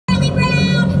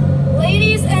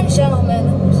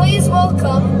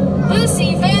welcome,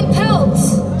 Lucy Van Pelt.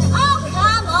 Oh,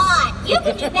 come on. You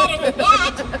can do better than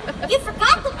that. You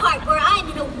forgot the part where I'm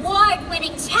an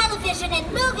award-winning television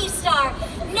and movie star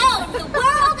known the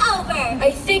world over.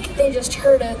 I think they just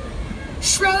heard it.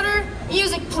 Schroeder,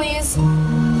 music please.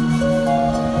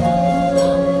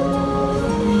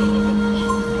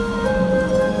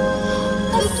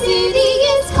 The city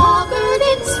is covered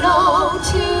in snow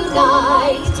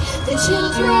tonight. The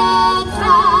children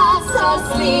fast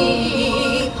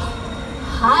asleep.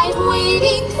 I'm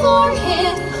waiting for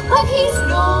him, but he's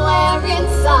nowhere in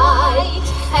sight.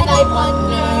 And I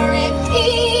wonder if he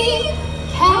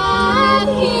can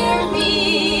hear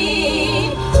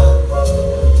me.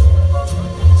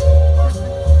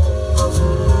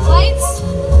 Lights,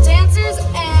 dancers,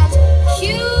 and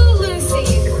cue Lucy.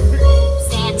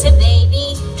 Santa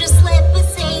baby, just slip a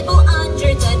sable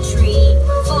under the tree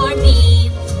for me.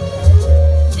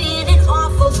 Been an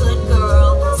awful good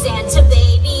girl, Santa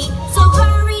baby, so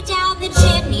hurry down the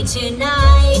chimney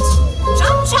tonight.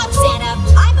 Chop chop Santa,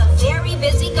 I'm a very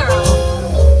busy girl.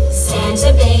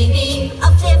 Santa baby,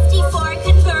 a 54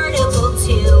 convertible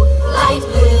to light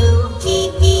blue. Hee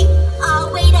hee, I'll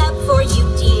wait up for you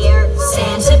dear,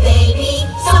 Santa baby,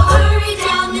 so hurry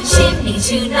down the chimney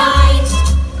tonight.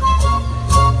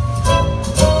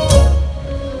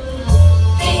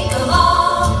 Think of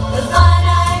all the fun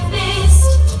I've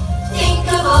missed. Think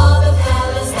of all the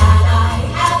fellas that I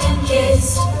haven't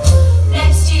kissed.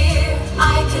 Next year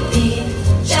I could be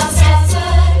just as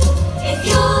good if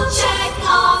you'll check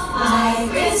off my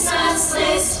Christmas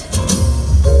list.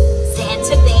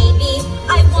 Santa baby,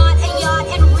 I want a yacht,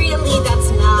 and really that's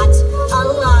not a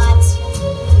lot.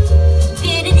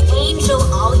 Been an angel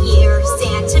all year,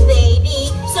 Santa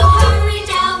baby, so hurry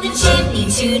down the chimney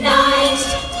tonight.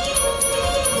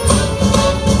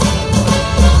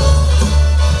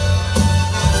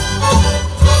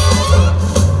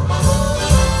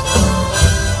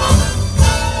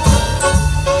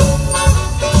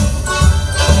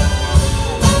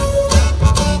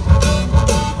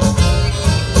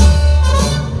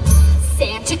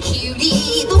 Santa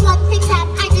cutie, the one thing that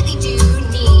I really do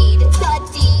need, the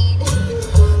deed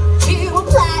to a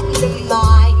platinum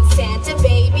mine, Santa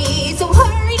baby, so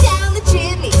hurry down the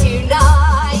chimney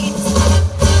tonight.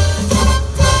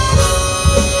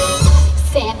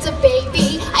 Santa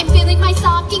baby, I'm filling my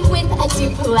stocking with a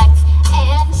duplex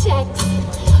and checks.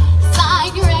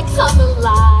 Sign your X on the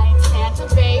line, Santa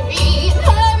baby,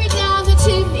 hurry down the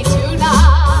chimney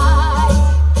tonight.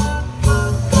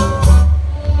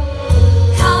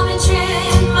 Come and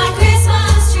trim my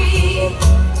Christmas tree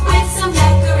with some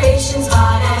decorations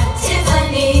bought at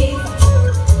Tiffany.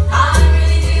 I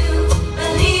really do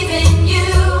believe in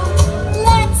you.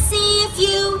 Let's see if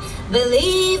you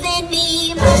believe in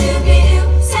me.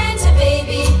 Ba-doobie-doo, Santa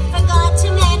baby, forgot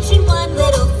to mention one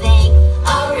little thing,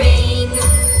 a ring.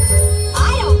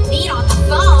 I don't need on the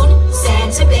phone,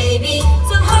 Santa baby,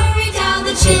 so hurry down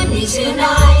the chimney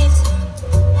tonight.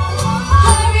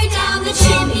 Hurry down the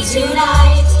chimney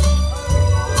tonight.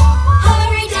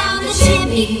 Hurry down the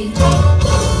chimney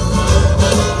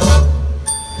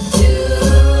tonight.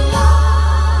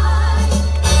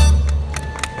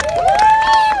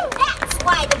 And that's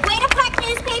why the Buena Park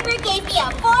newspaper gave me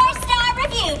a 4-star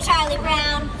review, Charlie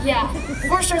Brown. Yeah,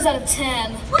 4 stars out of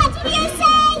 10. What did you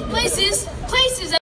say? Places,